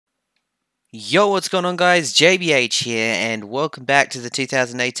Yo, what's going on, guys? JBH here, and welcome back to the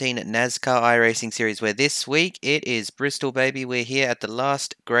 2018 NASCAR iRacing series, where this week it is Bristol, baby. We're here at the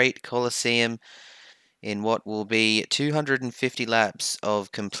Last Great Colosseum in what will be 250 laps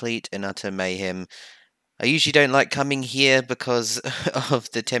of complete and utter mayhem. I usually don't like coming here because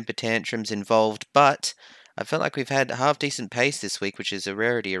of the temper tantrums involved, but I felt like we've had a half-decent pace this week, which is a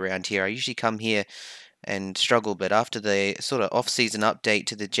rarity around here. I usually come here and struggle, but after the sort of off-season update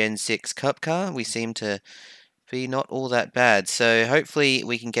to the Gen 6 Cup car, we seem to be not all that bad. So hopefully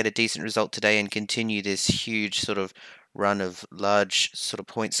we can get a decent result today and continue this huge sort of run of large sort of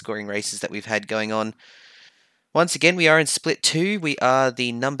point scoring races that we've had going on. Once again, we are in Split 2. We are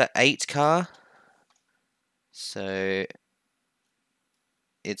the number 8 car. So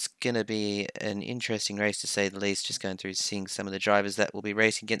it's going to be an interesting race to say the least, just going through seeing some of the drivers that we'll be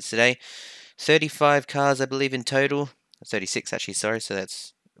racing against today. 35 cars, I believe, in total. 36, actually, sorry. So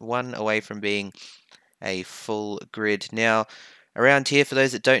that's one away from being a full grid. Now, around here, for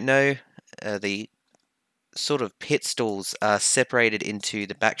those that don't know, the sort of pit stalls are separated into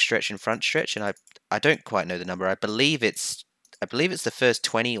the back stretch and front stretch, and I don't quite know the number. I believe it's the first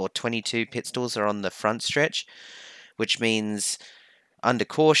 20 or 22 pit stalls are on the front stretch, which means under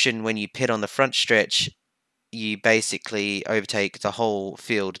caution, when you pit on the front stretch, you basically overtake the whole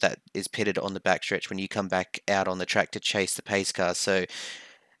field that is pitted on the backstretch when you come back out on the track to chase the pace cars. So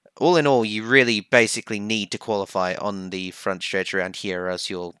all in all, you really basically need to qualify on the front stretch around here, or else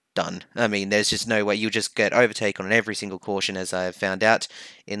you're done. I mean, there's just no way. You'll just get overtaken on every single caution, as I have found out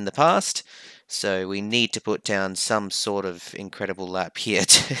in the past. So we need to put down some sort of incredible lap here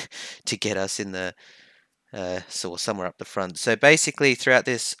to get us in the so somewhere up the front. So basically, throughout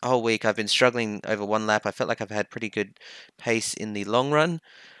this whole week, I've been struggling over one lap. I felt like I've had pretty good pace in the long run,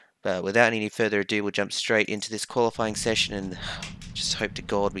 but without any further ado, we'll jump straight into this qualifying session and just hope to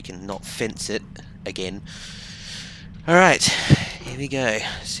God we can not fence it again. Alright, here we go.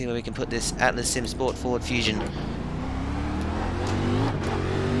 See where we can put this Atlas Sim Sport Ford Fusion.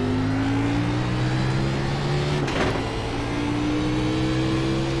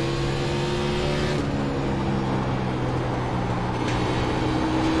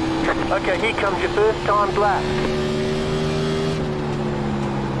 Okay, here comes your first timed lap.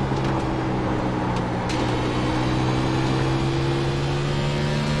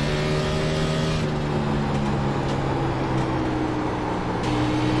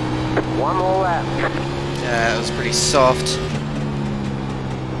 One more lap. That was pretty soft.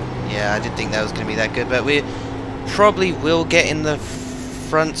 Yeah, I didn't think that was going to be that good, but we probably will get in the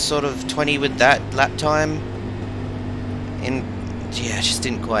front sort of 20 with that lap time. Yeah, just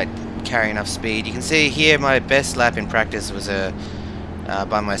didn't quite carry enough speed. You can see here my best lap in practice was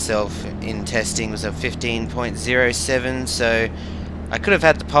by myself in testing was a 15.07, so I could have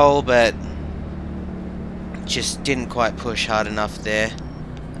had the pole, but just didn't quite push hard enough there.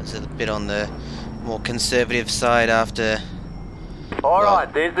 I was a bit on the more conservative side after.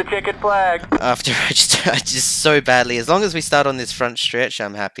 Alright, there's the checkered flag. After I just so badly. As long as we start on this front stretch,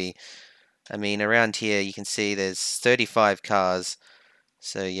 I'm happy. I mean, around here you can see there's 35 cars.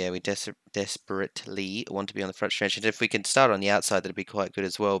 So yeah, we desperately want to be on the front stretch, and if we can start on the outside, that'd be quite good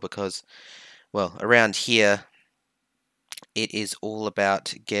as well, because, well, around here, it is all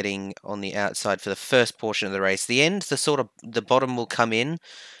about getting on the outside for the first portion of the race. The end, the bottom will come in.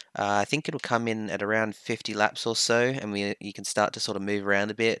 I think it'll come in at around 50 laps or so, and you can start to sort of move around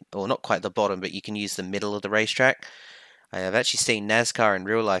a bit, or not quite the bottom, but you can use the middle of the racetrack. I have actually seen NASCAR in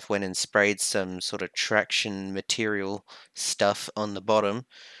real life went and sprayed some sort of traction material stuff on the bottom,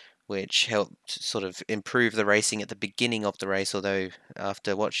 which helped sort of improve the racing at the beginning of the race, although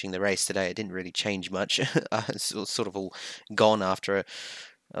after watching the race today, it didn't really change much. It's sort of all gone after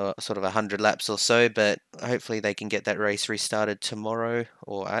sort of 100 laps or so, but hopefully they can get that race restarted tomorrow,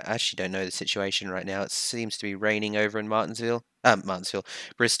 or I actually don't know the situation right now. It seems to be raining over in Bristol.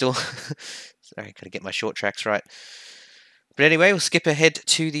 Sorry, gotta get my short tracks right. But anyway, we'll skip ahead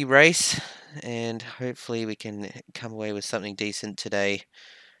to the race, and hopefully we can come away with something decent today.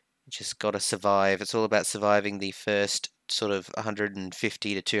 Just got to survive. It's all about surviving the first sort of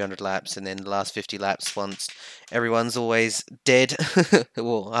 150 to 200 laps, and then the last 50 laps, once everyone's always dead,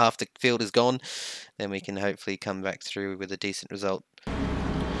 well, half the field is gone, then we can hopefully come back through with a decent result.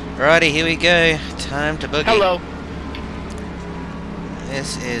 Alrighty, here we go. Time to boogie. Hello.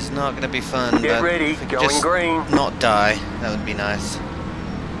 This is not going to be fun, Get but ready, if we could going just green. not die, that would be nice.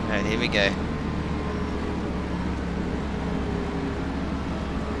 Alright, here we go.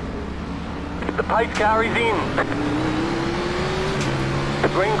 The pace car is in.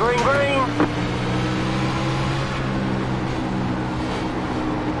 Green, green, green.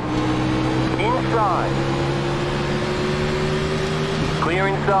 inside. Clear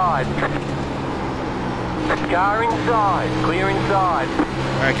inside. Car inside. Clear inside.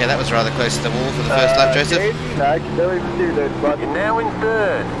 Okay, that was rather close to the wall for the first lap, Joseph. I can barely even do this, but You're now in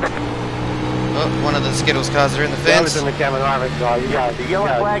third. Oh, one of the Skittles cars are in the I was fence. in the Kevin Harvick car. You got The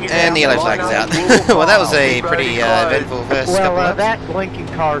yellow flag is out. And the yellow flag is Line out. up, single Well, that was file. a Pit road pretty is closed. eventful first couple Well, laps. that blinking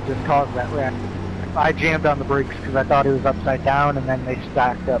car just caused that wreck. I jammed on the brakes because I thought it was upside down, and then they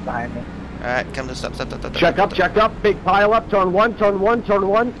stacked up behind me. Alright, come to stop. Check up, big pile up, turn one.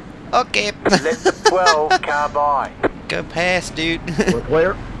 Okay. Let the 12 car by. Go past, dude. We're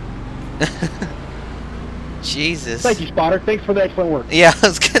clear. Jesus. Thank you, spotter. Thanks for the excellent work. Yeah, I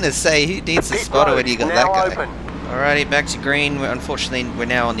was gonna say, who needs a Pit spotter road when you is got now that guy? open. Alrighty, back to green. Unfortunately, we're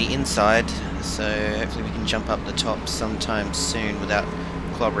now on the inside, so hopefully we can jump up the top sometime soon without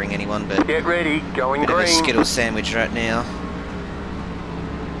clobbering anyone, but Get ready, going bit of a green. Skittle sandwich right now.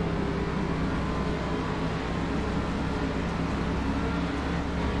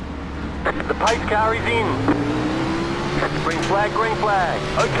 The pace car is in. Green flag, green flag.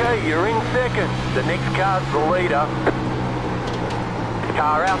 Okay, you're in second. The next car's the leader.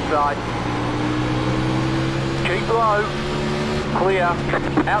 Car outside. Keep low. Clear.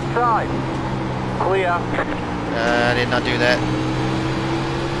 Outside. Clear. I did not do that.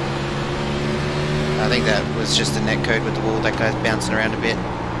 I think that was just a net code with the wall. That guy's bouncing around a bit.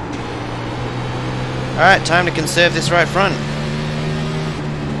 Alright, time to conserve this right front.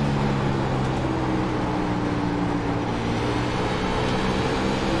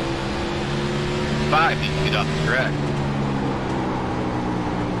 Five needs to get off the track.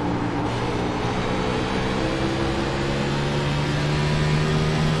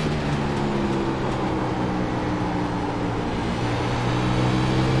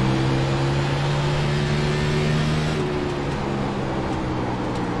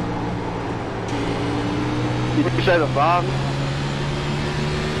 You say the 5?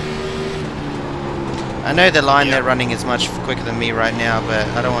 I know the line Yeah. they're running is much quicker than me right now, but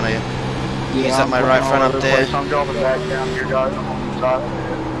I don't want to use up my right front up there. I'm dropping back down here, guys. I'm on the side.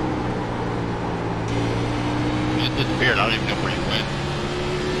 You just disappeared. I don't even know where you went.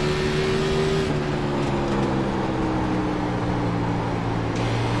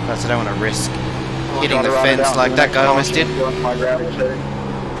 Plus, I don't want to risk hitting the fence like that guy almost did. My gravity setting.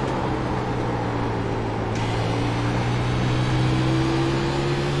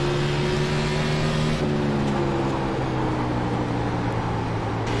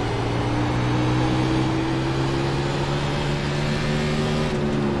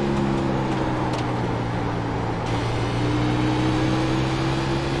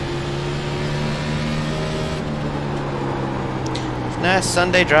 Nice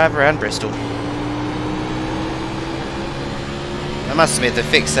Sunday drive around Bristol. I must admit, the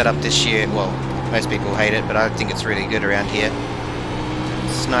fixed setup this year, well, most people hate it, but I think it's really good around here.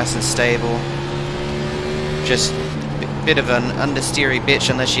 It's nice and stable. Just a bit of an understeery bitch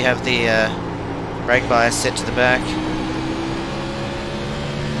unless you have the brake bias set to the back.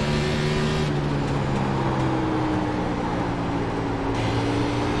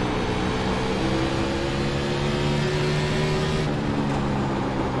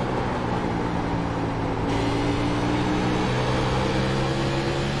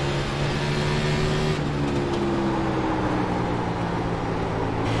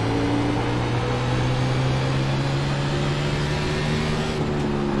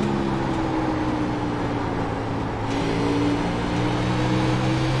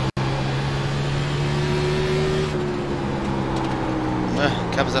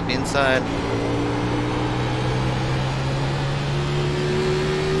 Covers up the inside.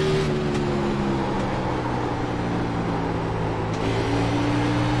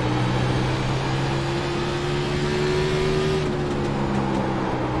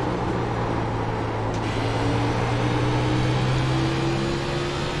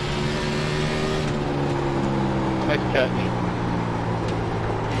 Nice catch.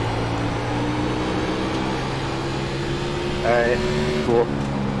 Alright, cool.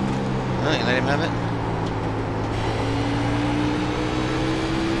 Oh, you let him have it?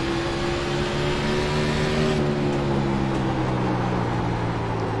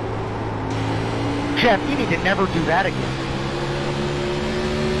 Jeff, you need to never do that again.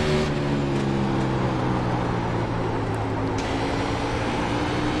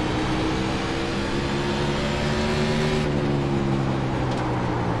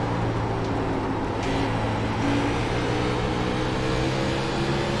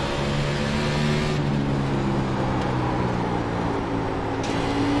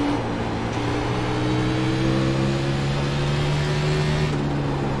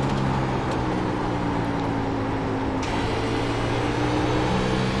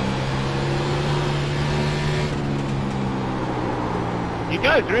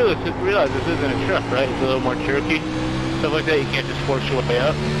 guys realize this isn't a truck, right? It's a little more Cherokee. Stuff like that, you can't just force your way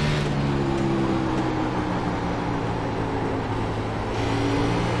up.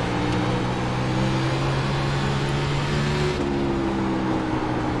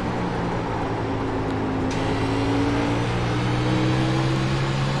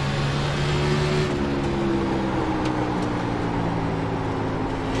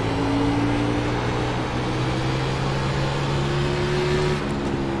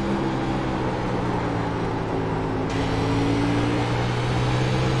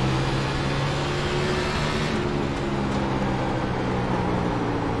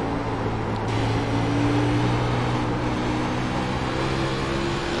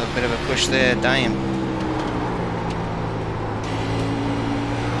 Bit of a push there, damn.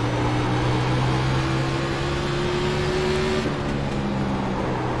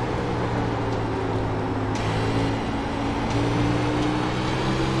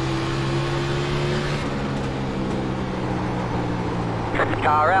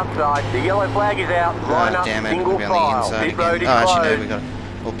 Car outside, the yellow flag is out. Line up, damn it, single we'll be on the file. inside Pit road again. is Oh, actually no,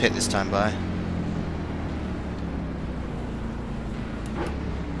 closed. we'll pit this time by.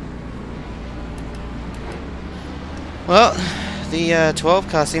 Well, the 12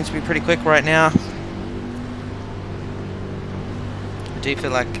 car seems to be pretty quick right now. I do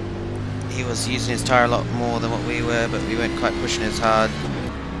feel like he was using his tyre a lot more than what we were, but we weren't quite pushing as hard.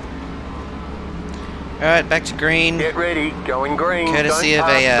 Alright, back to green. Get ready, going green. Courtesy Don't of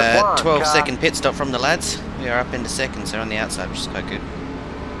pass a the plant 12-second pit stop from the lads. We are up into second, so on the outside, which is quite good.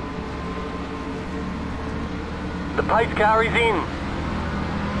 The pace car is in.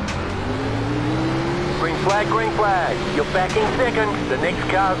 Green flag, green flag. You're back in second. The next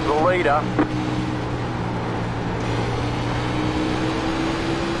car's the leader.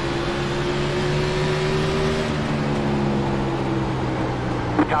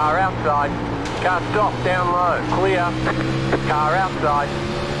 Car outside. Car stop, down low. Clear. Car outside.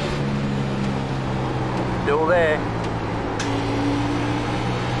 Still there.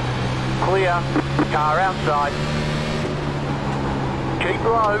 Clear. Car outside. Keep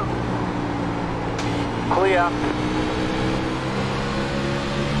low. Clear.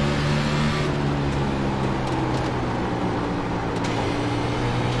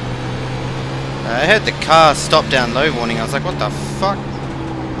 I heard the car stop down low warning. I was like, what the fuck?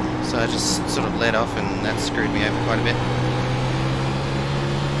 So I just sort of let off and that screwed me over quite a bit.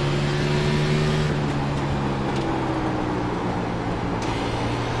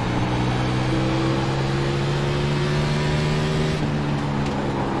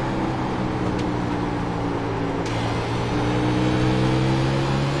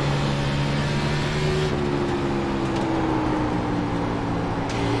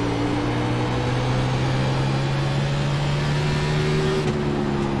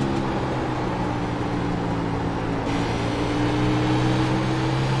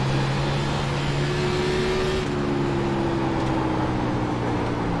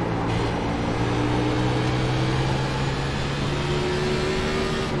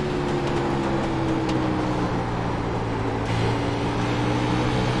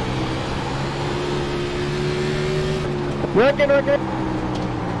 Working. No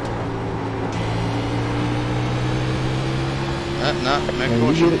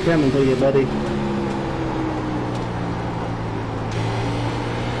caution. it coming to you, buddy.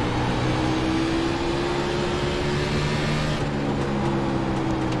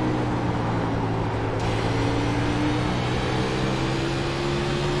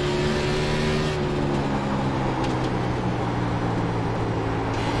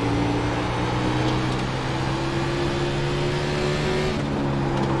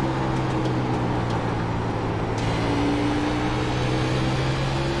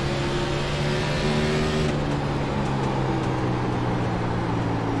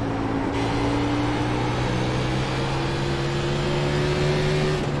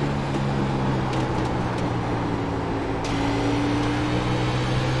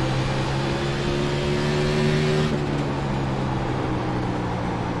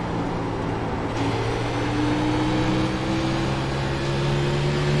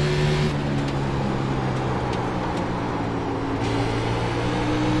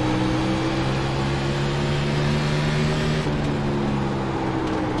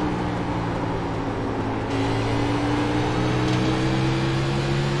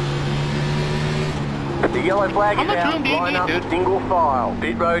 The yellow flag How is much out. room do you Line need, up, dude? single file.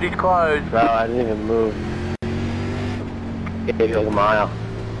 Pit road is closed. Bro, I didn't even move. Gave you like a mile.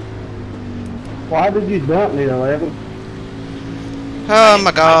 Why did you dump me, 11? Oh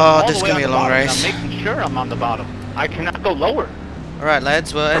my god, I'm this is all the going to way be a on long the bottom, race. and I'm making sure I'm on the bottom. I cannot go lower. Alright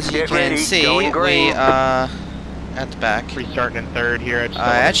lads, well as you Get can ready, see, going we green. are at the back. Restarting in third here.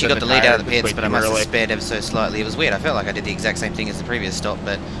 I actually got the lead out of the pits, pits, but I must have spared ever so slightly. It was weird, I felt like I did the exact same thing as the previous stop,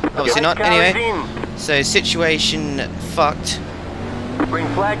 but obviously not. Anyway, so situation fucked. Green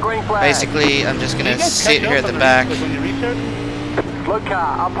flag, green flag. Basically, I'm just gonna sit here at the back. When you restart? Slow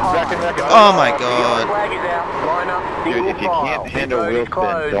car, up high. Oh my god. Flag is out. Line up, Dude, single if you file. can't handle Road is wheel spin,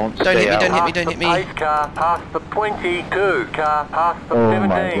 closed. don't Don't stay hit me, out. don't hit me, Past don't the hit me. pace car, past the 22 car, past the Oh my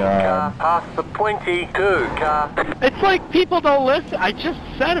 17 God. car, past the 22 car, It's like people don't listen. I just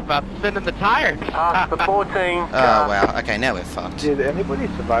said about spinning the tires. past the 14 Oh car. wow, okay, now we're fucked. Did anybody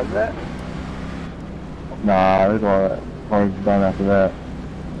survive that? Nah, there's one done after that.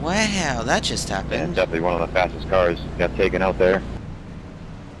 Wow, that just Yeah, happened. definitely one of the fastest cars got taken out there.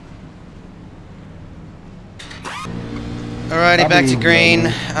 Alrighty, back to green.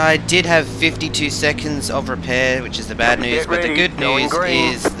 I did have 52 seconds of repair, which is the bad news, Get but the ready, good going news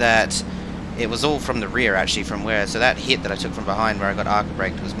green. is that it was all from the rear, actually, from where, so that hit that I took from behind where I got arc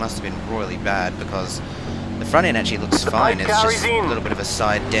braked must have been royally bad, because the front end actually looks fine. pace It's car just is in. a little bit of a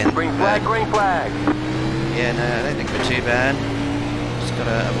side dent. Green flag, but green flag. yeah, no, I don't think we're too bad. Just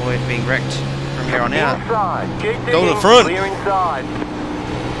gotta avoid being wrecked from here on out. Inside. Keep Go to the digging. front. Clear inside.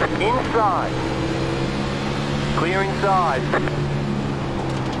 Inside. Clear inside.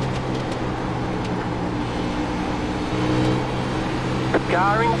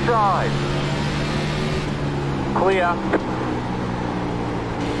 Car inside. Clear.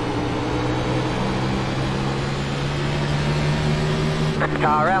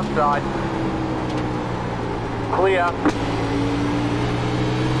 Car outside. Clear.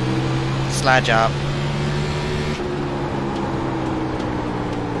 Sludge up.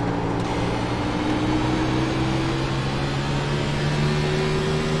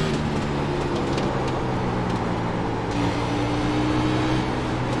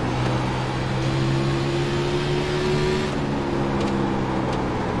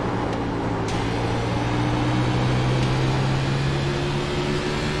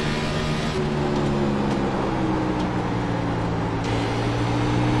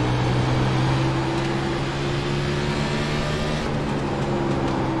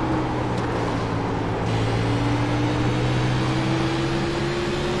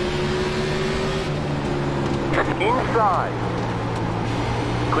 Inside.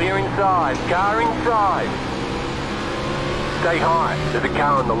 Clear inside. Car inside. Stay high. There's a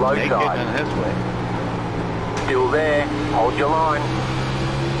car on the low They get side. on his way. Still there. Hold your line.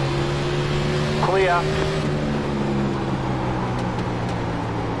 Clear.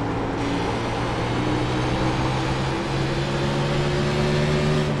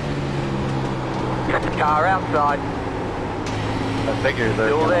 Car outside. I figured they're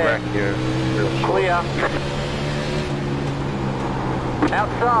Still gonna there. wreck here real short. Clear.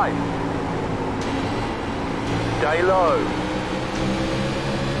 Outside. Stay low.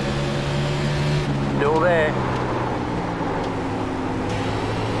 Still there.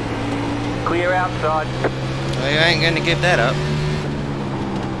 Clear outside. Well, you ain't gonna give that up.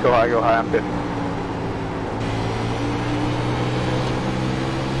 Go high, I'm good.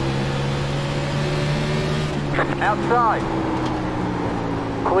 Outside.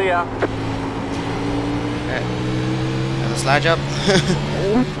 Clear. Okay. Another slide job.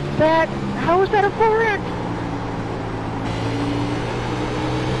 That? How is that a 4X?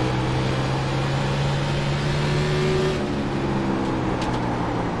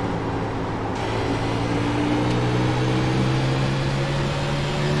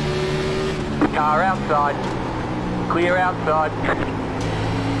 Car outside. Clear outside.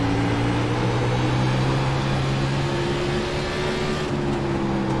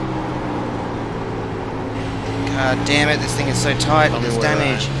 God damn it, this thing is so tight, Tell me there's where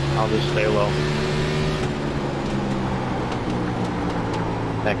damage. I'll just stay low.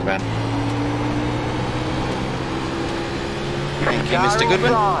 Thanks, man. Thank you, Car Mr. Goodwin.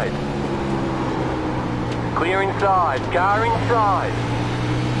 inside. Clear inside. Car inside.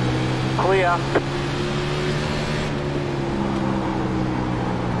 Clear.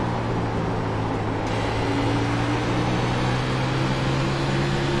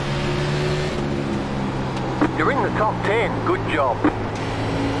 You're in the top 10. Good job.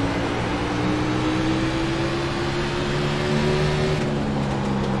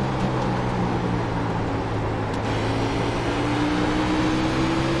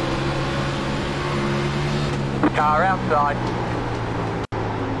 Car outside.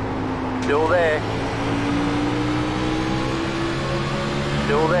 Still there.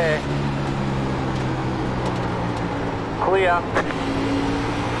 Still there. Clear.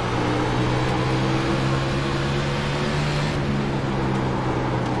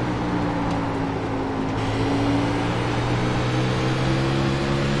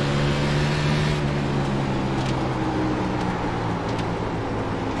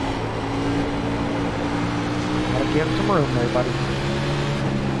 Give him some room there, buddy.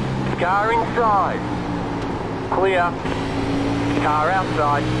 Car inside. Clear. Car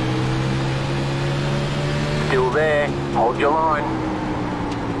outside. Still there. Hold your line.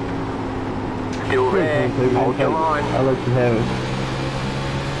 Still there. Hold your line. I'll let you have it.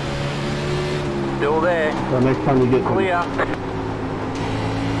 Still there. So next time you get them. Clear.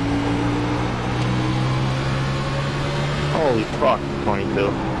 Holy fuck,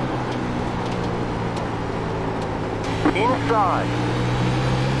 22. Inside.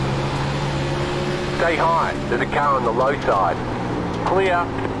 Stay high. There's a car on the low side. Clear.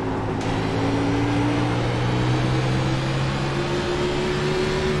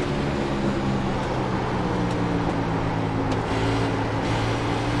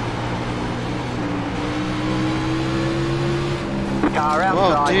 Car outside.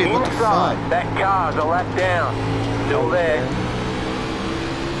 Whoa, dude, what the Inside. fuck? That car's a lap down. Still there.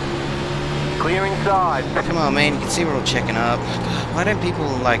 Clear inside. Come on, man. You can see we're all checking up. Why don't people,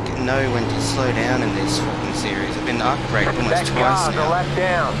 like, know when to slow down in this fucking series? I've been up-braked almost That twice car's a now. lap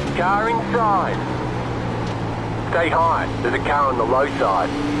down. Car inside. Stay high. There's a car on the low side.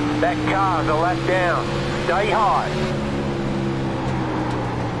 That car's a lap down. Stay high.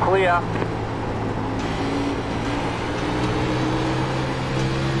 Clear.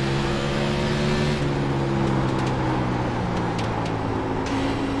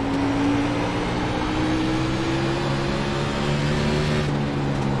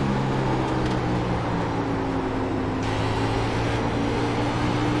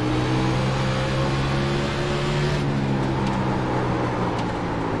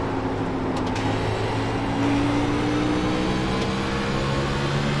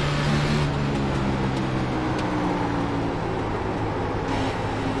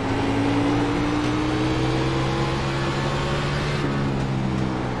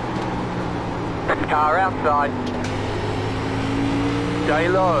 Car outside. Stay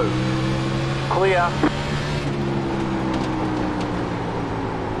low. Clear.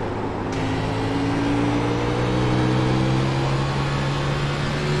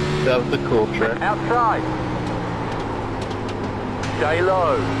 That was a cool trick. Outside. Stay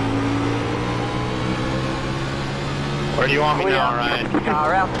low. Where do you want me Clear. now, Ryan?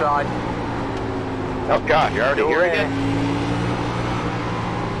 Car outside. Oh god, you're already Still here there. again?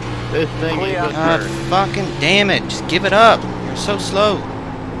 This thing Clear. is a God bird. fucking damn it. Just give it up. You're so slow.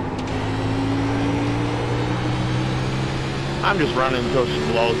 I'm just running until she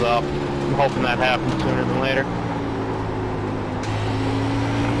blows up. I'm hoping that happens sooner than later.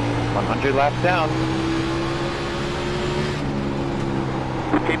 100 laps down.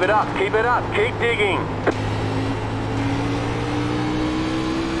 Keep it up. Keep it up. Keep digging.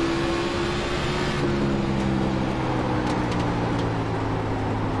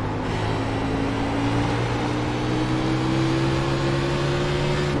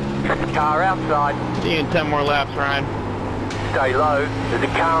 Car outside. See you in 10 more laps, Ryan. Stay low. There's a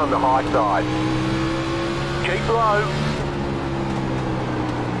car on the high side. Keep low.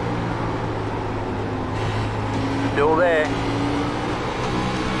 Still there.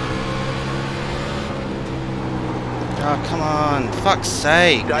 Oh, come on. Fuck's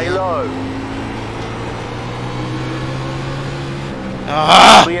sake. Stay low.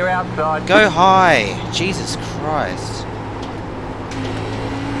 Ah! Clear outside. Go high. Jesus Christ.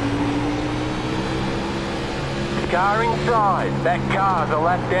 Car inside. That car's a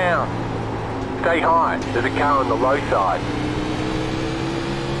lap down. Stay high. There's a car on the low side.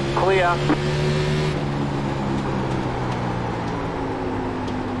 Clear.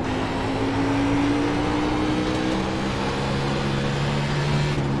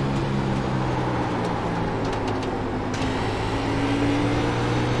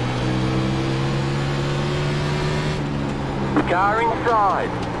 Car inside.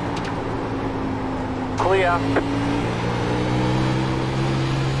 Clear.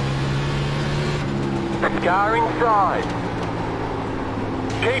 Car inside.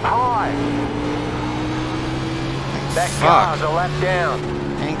 Keep high. That car's Fuck. a lap down.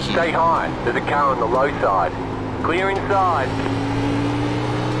 Thank you. Stay high. There's a car on the low side. Clear inside.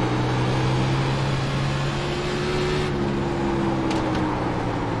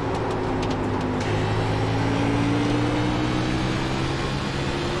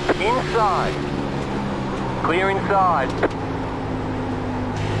 Inside. Clear inside.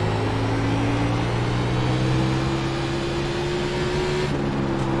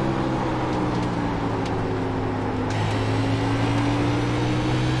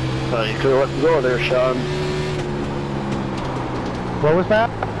 You could let go there, Sean. What was that?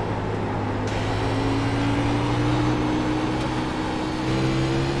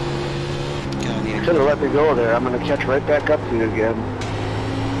 God, I need Should have let me go there. I'm going to catch right back up to you again.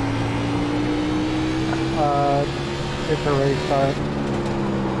 It's a race start.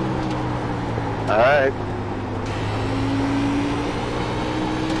 Alright.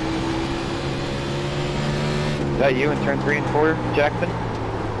 Is that you in turn 3 and 4, Jackson?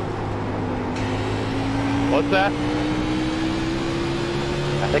 What's that?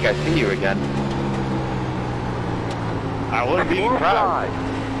 I think I see you again. I wouldn't be surprised.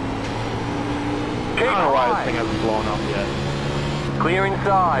 Inside. I Keep don't know why this high. thing hasn't blown up yet. Clear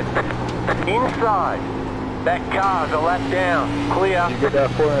inside. Inside. That car's a lap down. Clear. You get that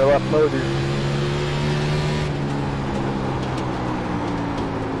corner left motor.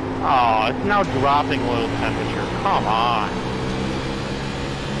 Oh, it's now dropping low temperature. Come on.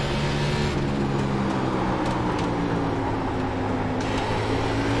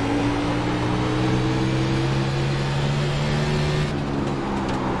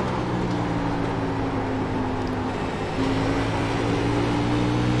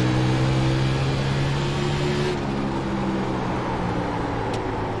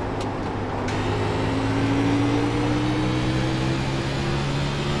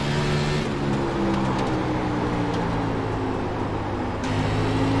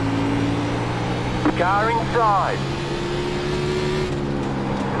 Car inside.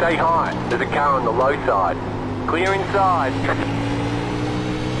 Stay high. There's a car on the low side. Clear inside.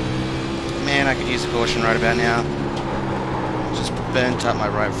 Man, I could use a caution right about now. Just burnt up my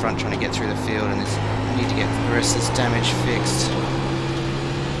right front trying to get through the field, and I need to get the rest of this damage fixed.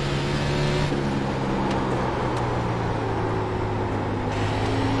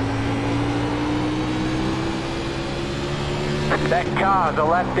 That car's a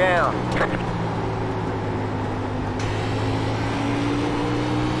lap down.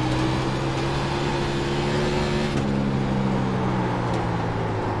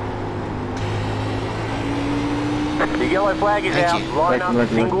 The yellow flag is Thank out. you. Line up,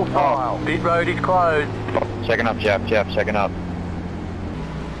 single file. Pit road is closed. Checking up, Jeff, checking up.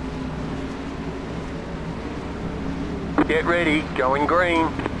 Get ready. Going green.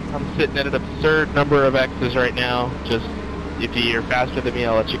 I'm sitting at an absurd number of X's right now. Just, if you're faster than me,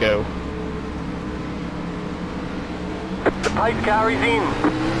 I'll let you go. The pace car is in.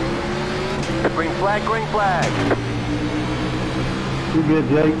 Green flag, green flag. You good,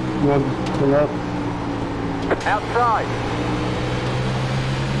 Jake? You want to pull up? Outside.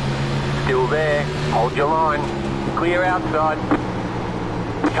 Still there. Hold your line. Clear outside.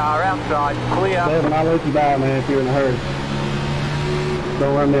 Car outside. Clear. Devin, I'll let you by, man, if you're in a hurry.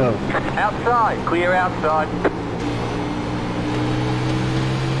 Don't run me over. Outside. Clear outside.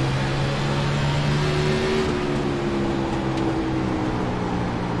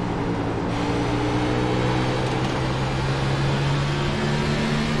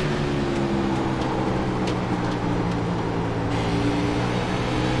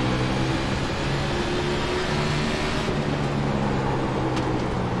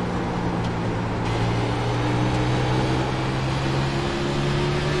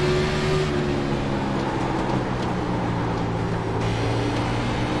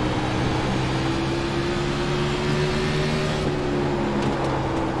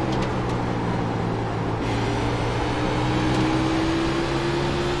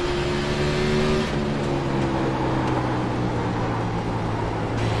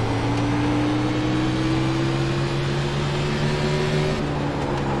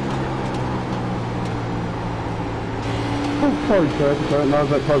 Sorry, sir. Sorry, I was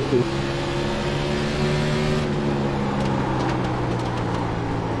that close to.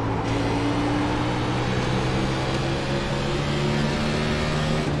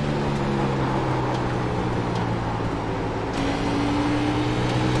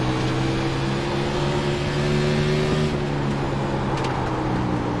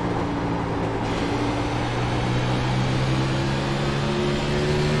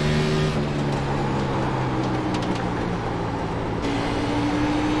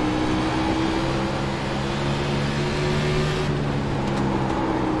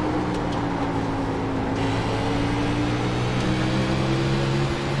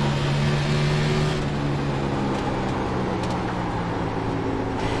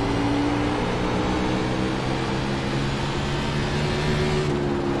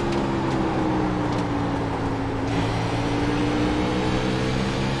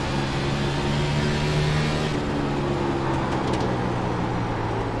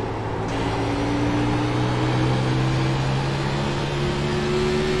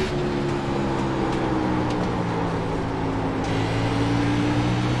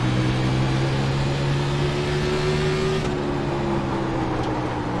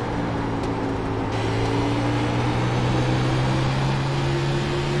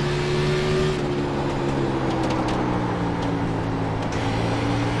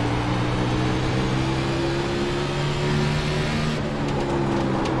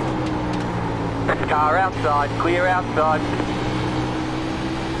 Car outside, clear outside.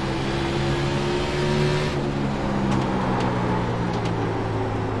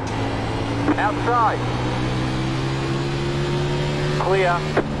 Outside. Clear.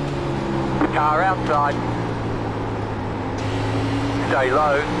 Car outside. Stay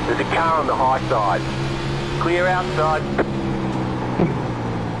low, there's a car on the high side. Clear outside.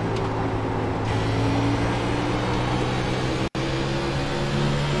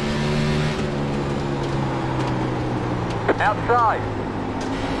 Outside.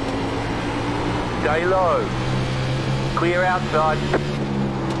 Stay low. Clear outside.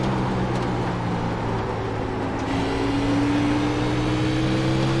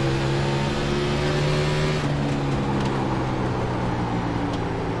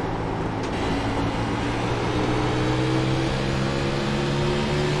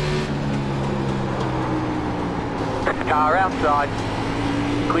 Car outside.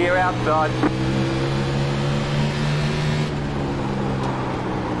 Clear outside.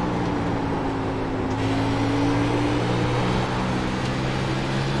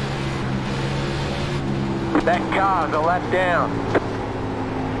 That car's a lap down.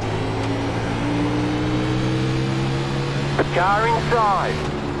 Car inside.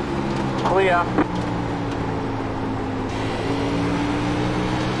 Clear.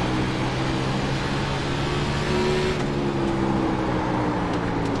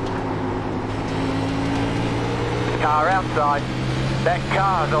 Car outside. That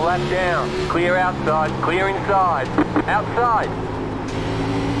car's a lap down. Clear outside. Clear inside. Outside.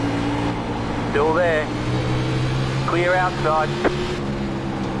 Still there. Clear outside.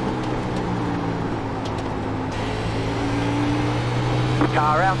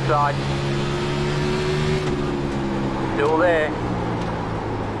 Car outside. Still there.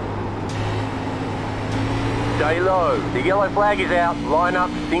 Stay low. The yellow flag is out. Line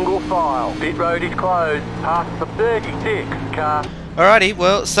up single file. Pit road is closed. Past the 36 car. Alrighty,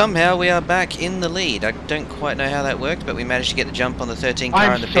 well, somehow we are back in the lead. I don't quite know how that worked, but we managed to get the jump on the 13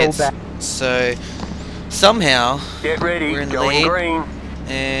 car in the pits. Bad. So, somehow, Get ready. we're in the Going lead. green.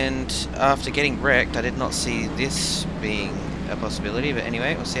 And after getting wrecked, I did not see this being a possibility, but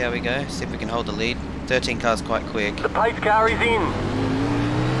anyway, we'll see how we go. See if we can hold the lead. 13 cars quite quick. The pace car is in.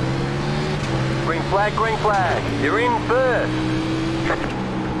 Green flag, green flag. You're in first.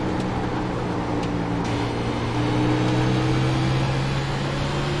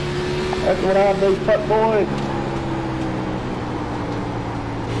 That's what I do, fuck boys.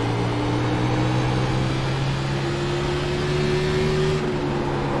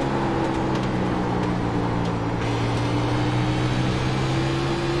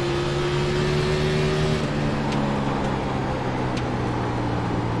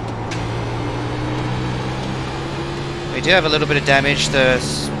 We do have a little bit of damage. The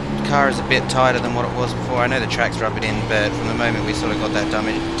car is a bit tighter than what it was before. I know the track's rub it in, but from the moment we sort of got that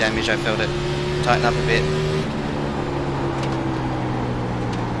damage, I felt it tighten up a bit.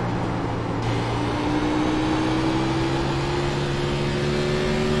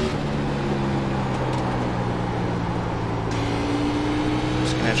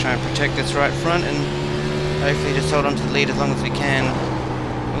 Just going to try and protect this right front and hopefully just hold on to the lead as long as we can.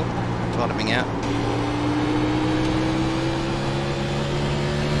 Oh, bottoming out.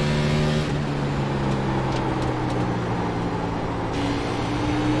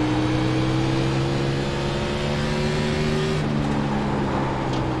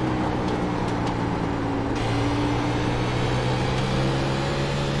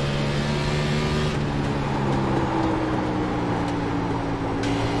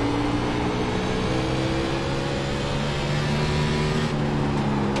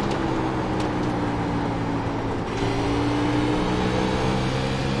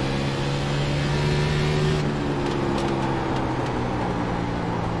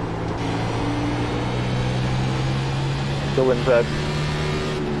 Go inside.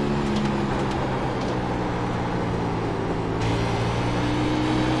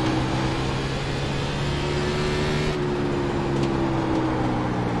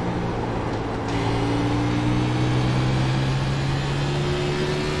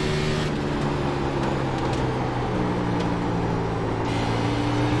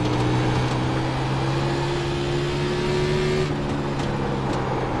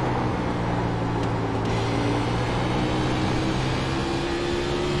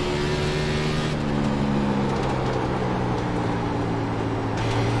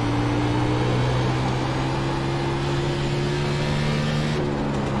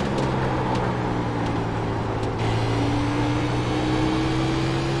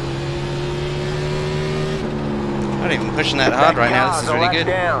 Not even pushing that hard right now. This is really good.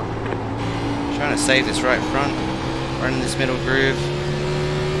 Down. Trying to save this right front. Running this middle groove.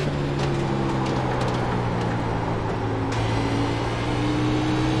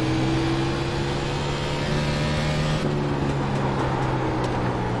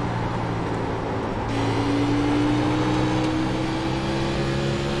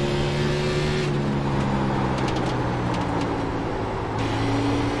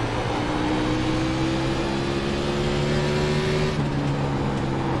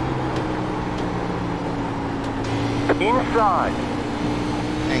 Inside.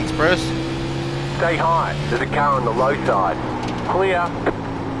 Thanks, bros. Stay high. There's a car on the low side. Clear.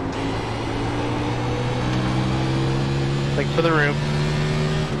 Thanks for the room.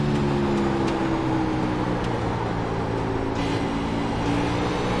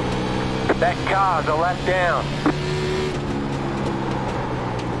 That car's a lap down.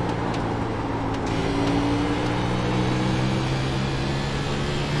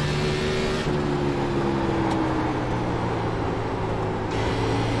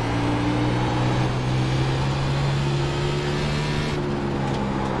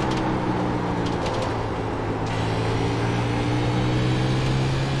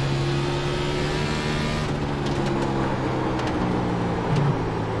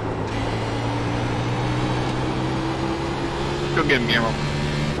 Go get him, Gamble.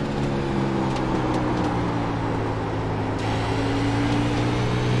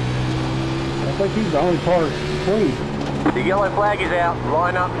 I think he's the only car clean. The yellow flag is out.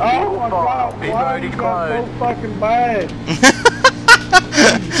 Line up. Oh my God! Pit Why road you is got so closed. fucking bad?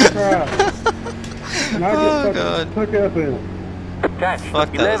 Jesus Christ. And I Oh, just God. fucking took up in it. Catch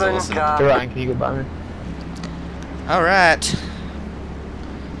Fuck, that was 11 awesome. car. Hey, Ryan, can you go by me? Alright.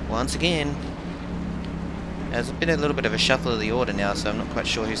 Once again. There's been a little bit of a shuffle of the order now, so I'm not quite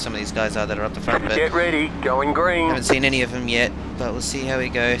sure who some of these guys are that are up the front, but Get ready. Going green. haven't seen any of them yet, but we'll see how we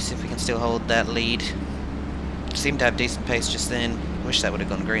go, see if we can still hold that lead. Seemed to have decent pace just then. Wish that would have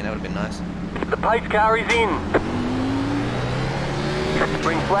gone green, that would have been nice. The pace car is in.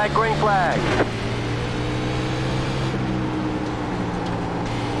 Green flag, green flag.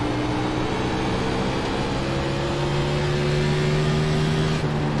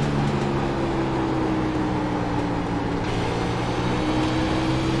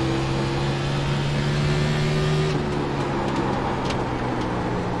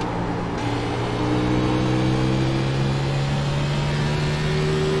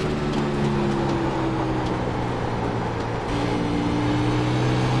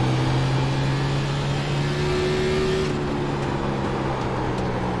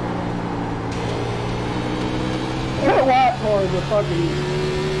 That white car is a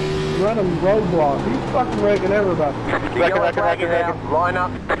fucking running roadblock. He's fucking wrecking everybody. The yellow flag is out. Line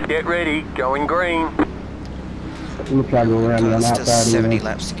up. Get ready. Going green. I'm gonna try to go around God, on there's the still outside. 70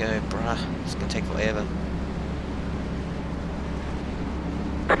 laps to go, bruh. It's gonna take forever.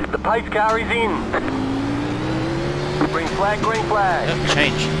 The pace car is in. Green flag, green flag. Oh,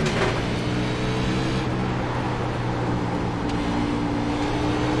 change.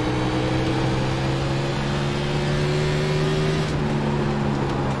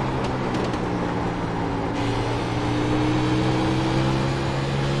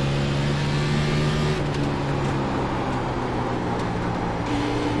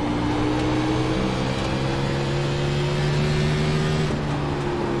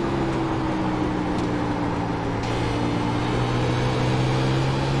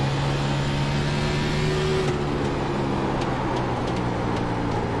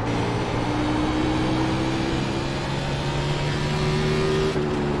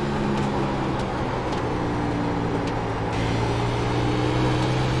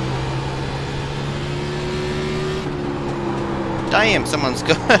 Damn, someone's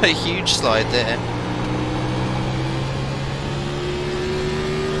got a huge slide there.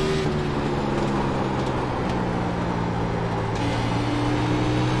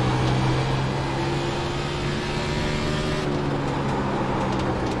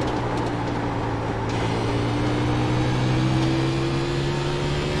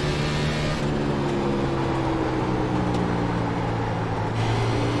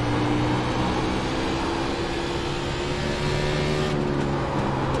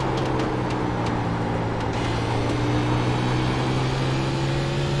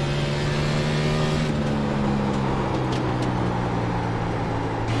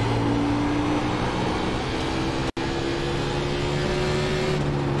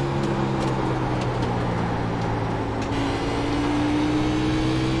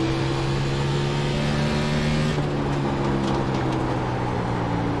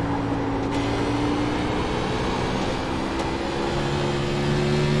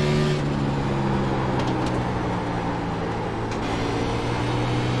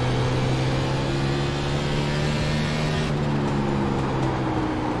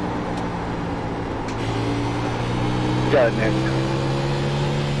 got it, Nick.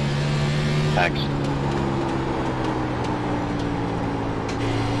 Thanks.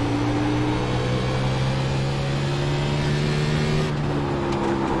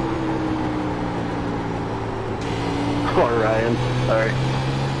 Poor Ryan. Sorry.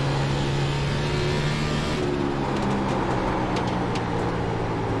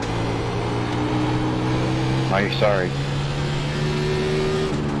 Why are you sorry?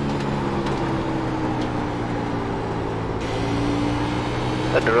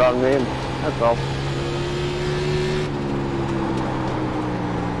 That's the wrong name. That's all.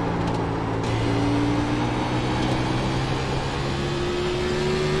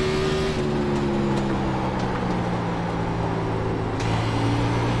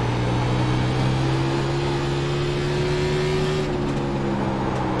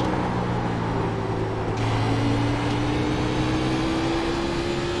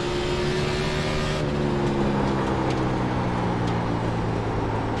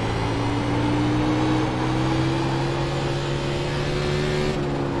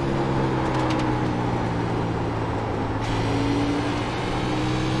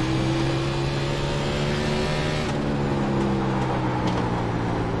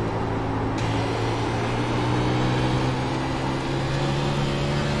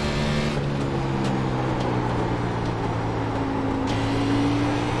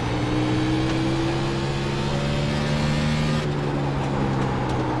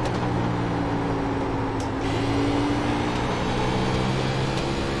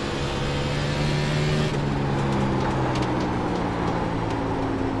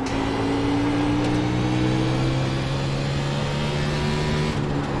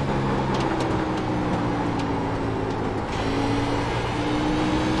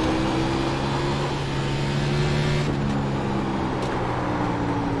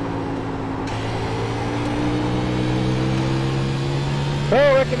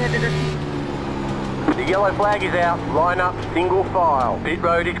 Oh, recommended it. The yellow flag is out. Line up single file. Pit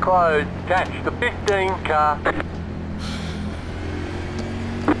road is closed. Catch the 15 car.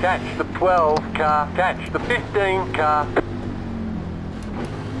 Catch the 12 car. Catch the 15 car.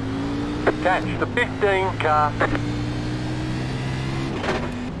 Catch the 15 car.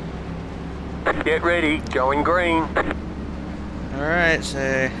 Get ready. Going green. Alright,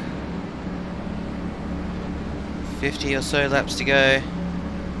 so 50 or so laps to go.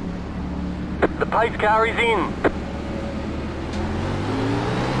 The pace car is in.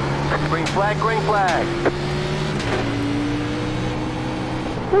 Green flag, green flag.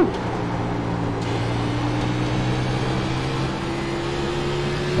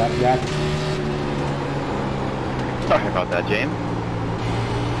 Got Jack. Sorry about that, James.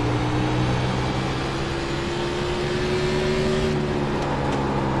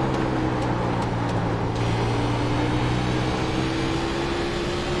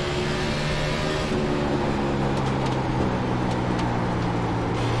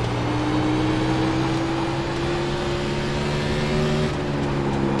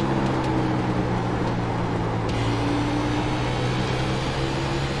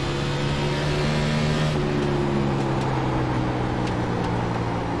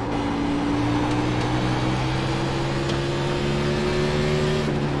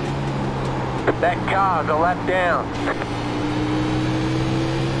 That car's a lap down.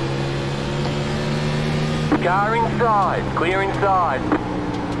 Car inside, clear inside.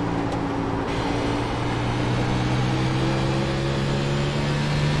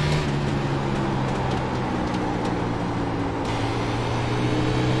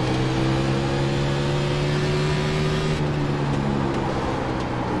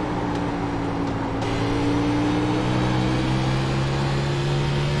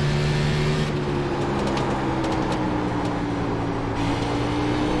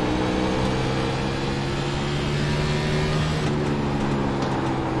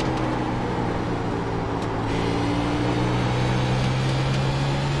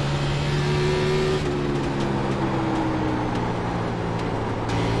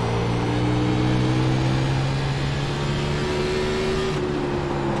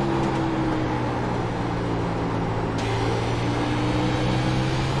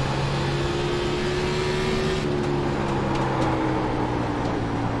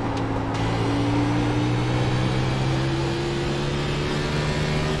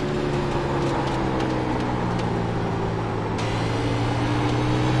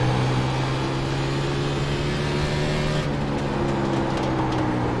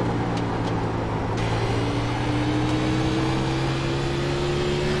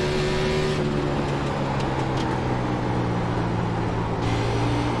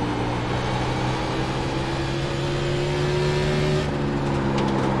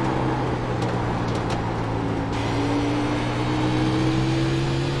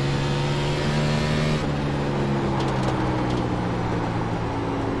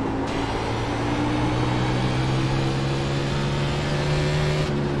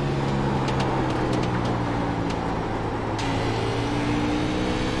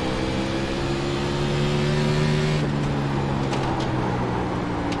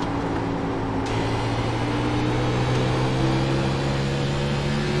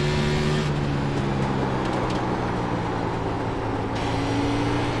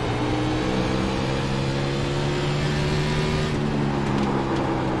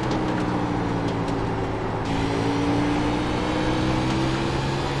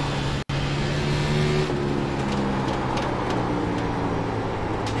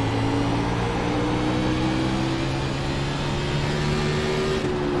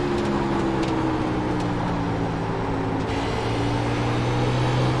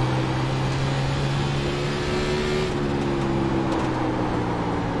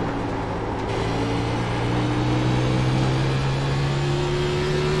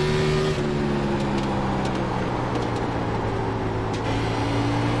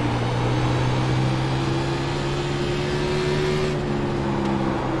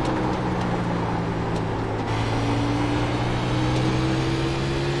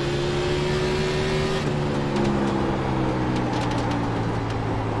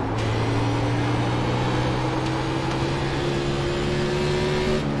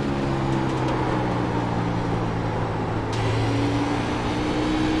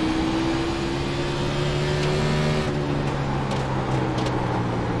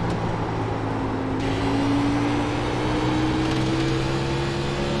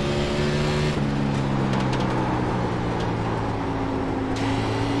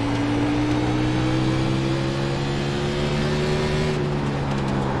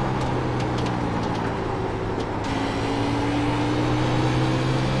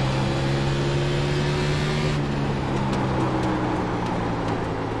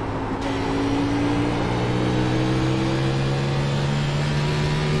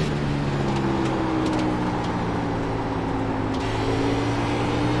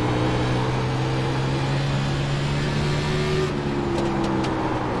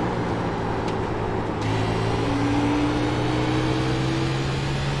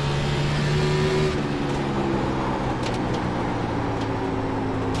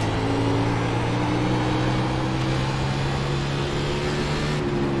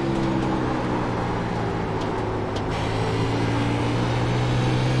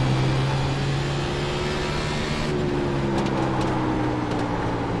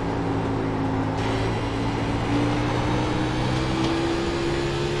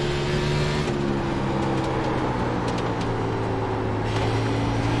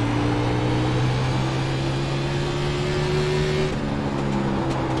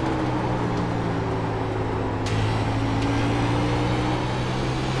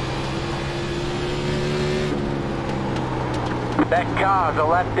 That car's a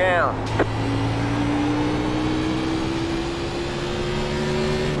lap down.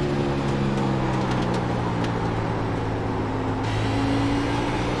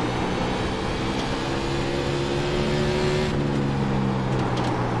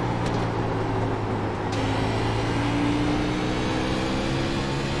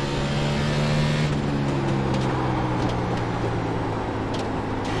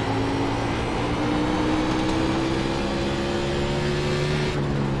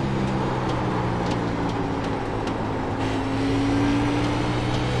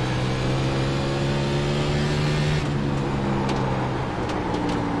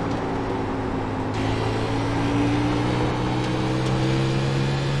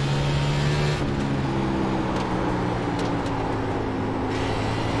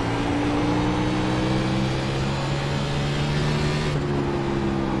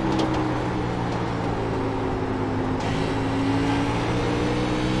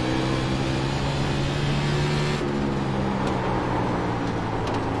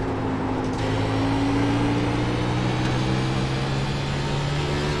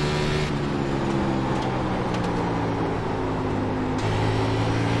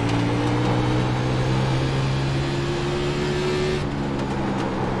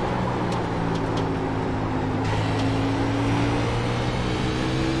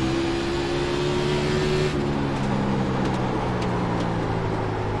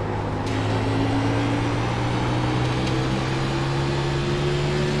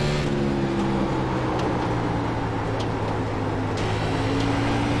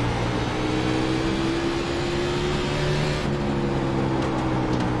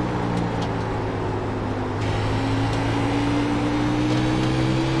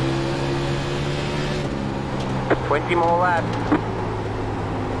 Twenty more laps.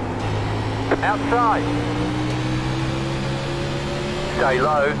 Outside. Stay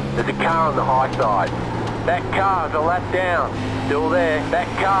low. There's a car on the high side. That car's a lap down. Still there. That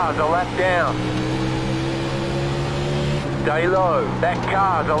car's a lap down. Stay low. That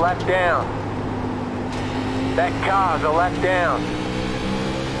car's a lap down. That car's a lap down.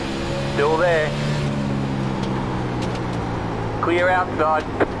 Still there. Clear outside.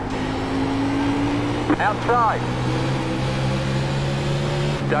 Outside.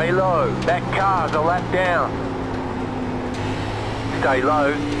 Stay low. That car's a lap down. Stay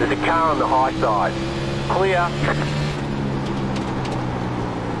low. There's a car on the high side. Clear.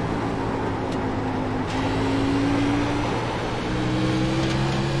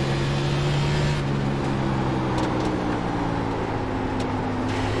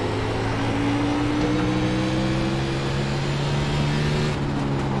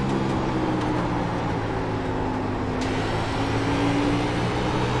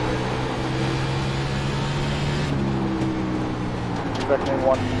 Second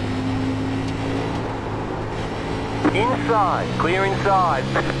one. Inside. Clear inside.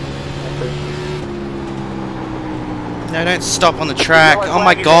 No, don't stop on the track. Oh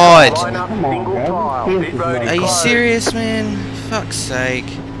my god. Line up Come on, single guys. file. This Pit is road like- Are you closed. serious, man? Fuck's sake.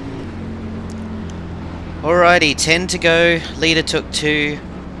 Alrighty, 10 to go. Leader took 2.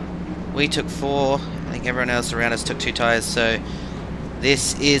 We took 4. I think everyone else around us took 2 tyres, so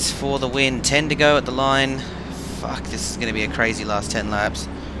this is for the win. 10 to go at the line. Fuck, this is going to be a crazy last 10 laps.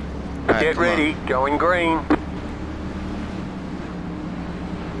 Alright, Get come on. ready. Going green.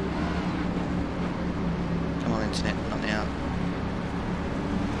 Come on, internet, not now.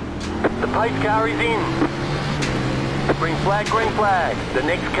 The pace car is in. Green flag, green flag. The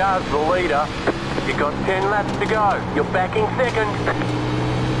next car's the leader. You've got 10 laps to go. You're back in second.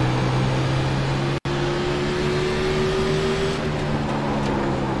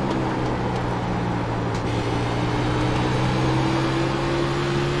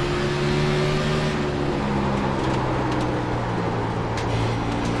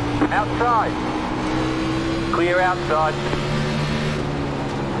 Outside. Clear outside.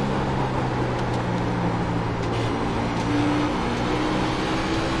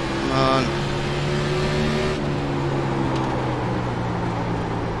 Come on.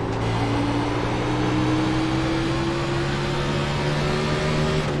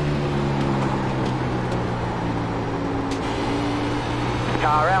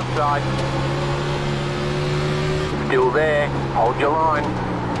 Car outside. Still there. Hold your line.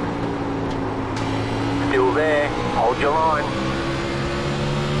 Still there. Hold your line.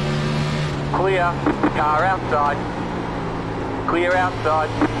 Clear. Car outside. Clear outside.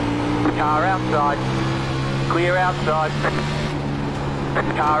 Car outside. Clear outside.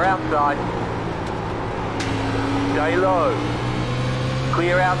 Car outside. Stay low.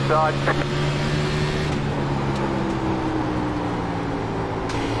 Clear outside.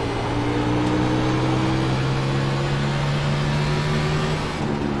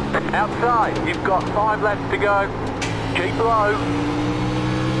 Outside, you've got 5 laps to go. Keep low.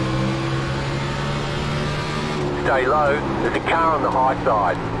 Stay low. There's a car on the high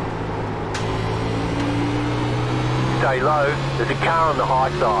side. Stay low. There's a car on the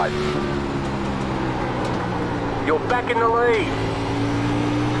high side. You're back in the lead.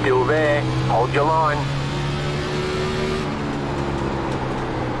 Still there. Hold your line.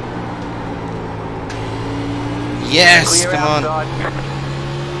 Yes, Clear come on. outside.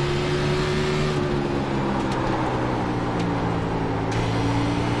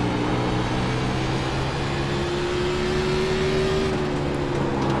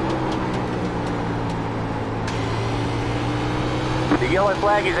 The yellow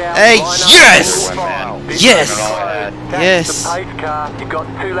flag is out. Hey, Line up. yes! Full file. Yes! That's Yes! the pace car. You've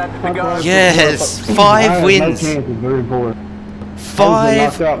got 2 laps to go. Yes! 5 wins!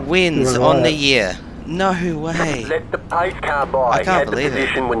 5 wins on the year. No way. Let the pace car by. I can't Had believe the it.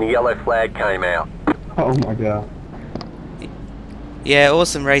 position when the yellow flag came out. Oh my god. Yeah,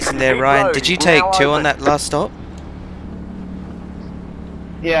 awesome racing there, Ryan. Did you take 2 on that last stop?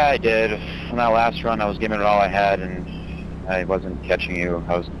 Yeah, I did. On that last run, I was giving it all I had, and I wasn't catching you.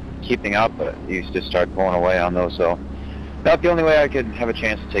 I was keeping up, but you just started pulling away on those, so that's the only way I could have a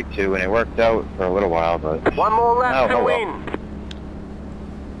chance to take 2, and it worked out for a little while, but... One more lap to well. win.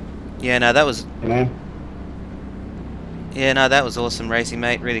 Yeah, no, that was... Man. Yeah, no, that was awesome racing,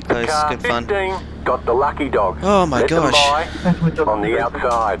 mate. Really close. Car Good fun. 15 got the lucky dog. Oh my Let them gosh. by on the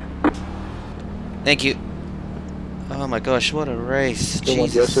outside. Thank you. Oh my gosh, what a race. Good one,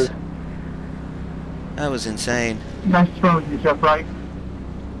 Jesus. Joseph. That was insane. Nice throwing yourself right.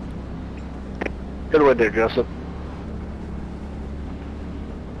 Good one there, Joseph.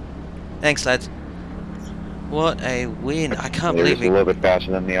 Thanks, lads. What a win. I can't It was believe a we little bit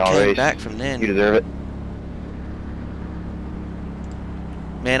faster than the all came race. back from then. You deserve it.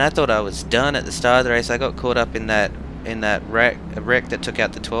 Man, I thought I was done at the start of the race. I got caught up in that wreck that took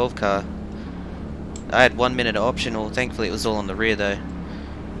out the 12 car. I had 1 minute optional. Thankfully, it was all on the rear though.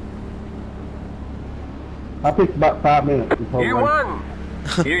 I picked about 5 minutes. You won.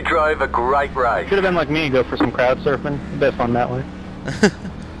 You drove a great race. Should have been like me, go for some crowd surfing. A bit fun that way.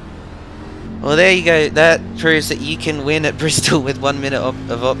 Well, there you go. That proves that you can win at Bristol with 1 minute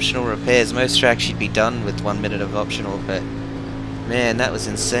of optional repairs. Most tracks you'd be done with 1 minute of optional, but man, that was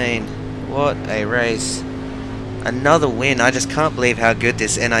insane. What a race. Another win. I just can't believe how good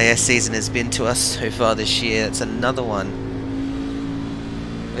this NIS season has been to us so far this year. It's another one.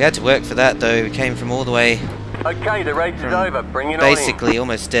 We had to work for that though. We came from all the way, Okay, the race is over. Bring it basically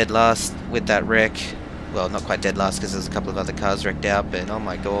almost dead last with that wreck. Well, not quite dead last because there's a couple of other cars wrecked out, but oh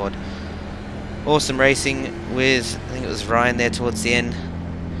my god. Awesome racing with, I think it was Ryan there towards the end.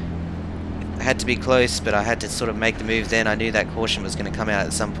 I had to be close, but I had to sort of make the move then. I knew that caution was going to come out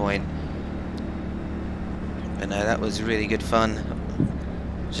at some point. But no, that was really good fun.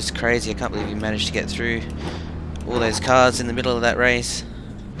 Just crazy. I can't believe we managed to get through all those cars in the middle of that race.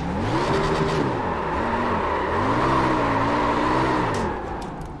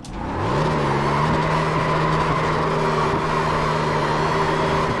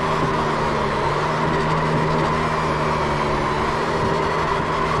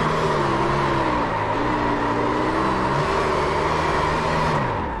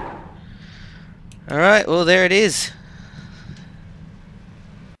 Alright, well there it is.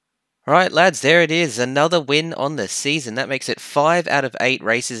 Alright lads, there it is. Another win on the season. That makes it 5 out of 8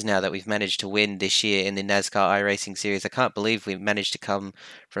 races now that we've managed to win this year in the NASCAR iRacing series. I can't believe we've managed to come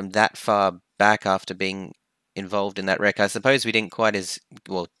from that far back after being involved in that wreck. I suppose we didn't quite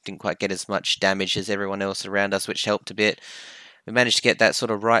get as much damage as everyone else around us, which helped a bit. We managed to get that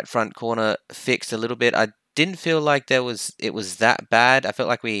sort of right front corner fixed a little bit. I didn't feel like it was that bad. I felt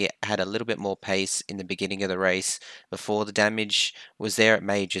like we had a little bit more pace in the beginning of the race before the damage was there. It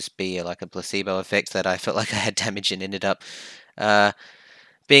may just be like a placebo effect that I felt like I had damage and ended up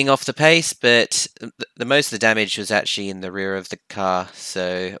being off the pace, but the most of the damage was actually in the rear of the car.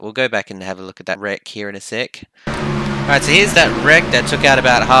 So we'll go back and have a look at that wreck here in a sec. Alright, so here's that wreck that took out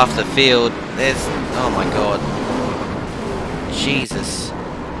about half the field. There's, oh my god. Jesus.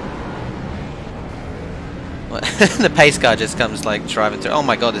 The pace car just comes like driving through. Oh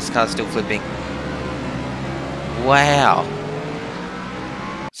my god, this car's still flipping. Wow.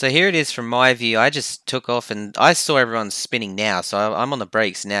 So here it is from my view. I just took off and I saw everyone spinning now. So I'm on the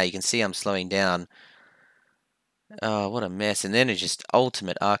brakes now. You can see I'm slowing down. Oh, what a mess. And then it's just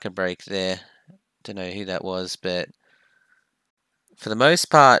ultimate arca brake there. Don't know who that was, but for the most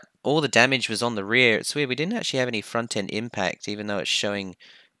part, all the damage was on the rear. It's weird. We didn't actually have any front end impact, even though it's showing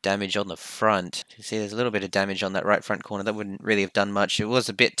damage on the front. You see there's a little bit of damage on that right front corner. That wouldn't really have done much. It was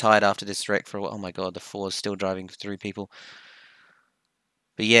a bit tight after this wreck for a while. Oh my god, the 4 is still driving through people.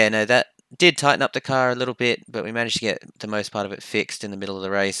 But yeah, no, that did tighten up the car a little bit, but we managed to get the most part of it fixed in the middle of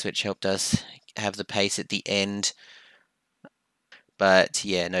the race, which helped us have the pace at the end. But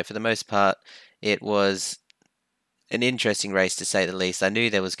yeah, no, for the most part, it was an interesting race to say the least. I knew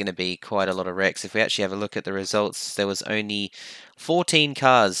there was going to be quite a lot of wrecks. If we actually have a look at the results, there was only 14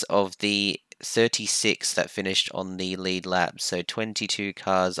 cars of the 36 that finished on the lead lap. So 22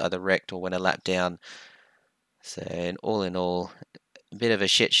 cars either wrecked or went a lap down. So all in all, a bit of a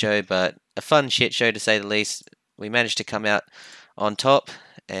shit show, but a fun shit show to say the least. We managed to come out on top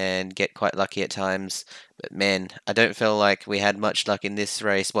and get quite lucky at times. But man, I don't feel like we had much luck in this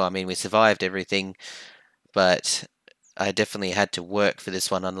race. Well, I mean, we survived everything, but I definitely had to work for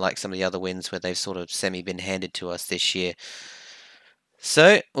this one, unlike some of the other wins where they've sort of been handed to us this year.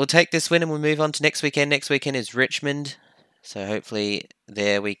 So we'll take this win and we'll move on to next weekend. Next weekend is Richmond, so hopefully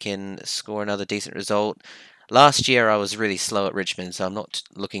there we can score another decent result. Last year I was really slow at Richmond, so I'm not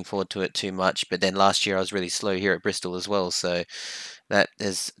looking forward to it too much. But then last year I was really slow here at Bristol as well, so that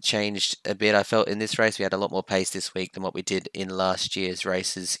has changed a bit. I felt in this race we had a lot more pace this week than what we did in last year's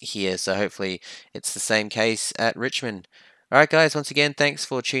races here, so hopefully it's the same case at Richmond. Alright guys, once again, thanks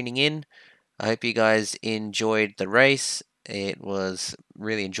for tuning in. I hope you guys enjoyed the race. It was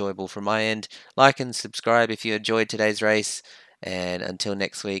really enjoyable from my end. Like and subscribe if you enjoyed today's race, and until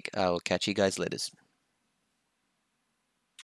next week, I will catch you guys later.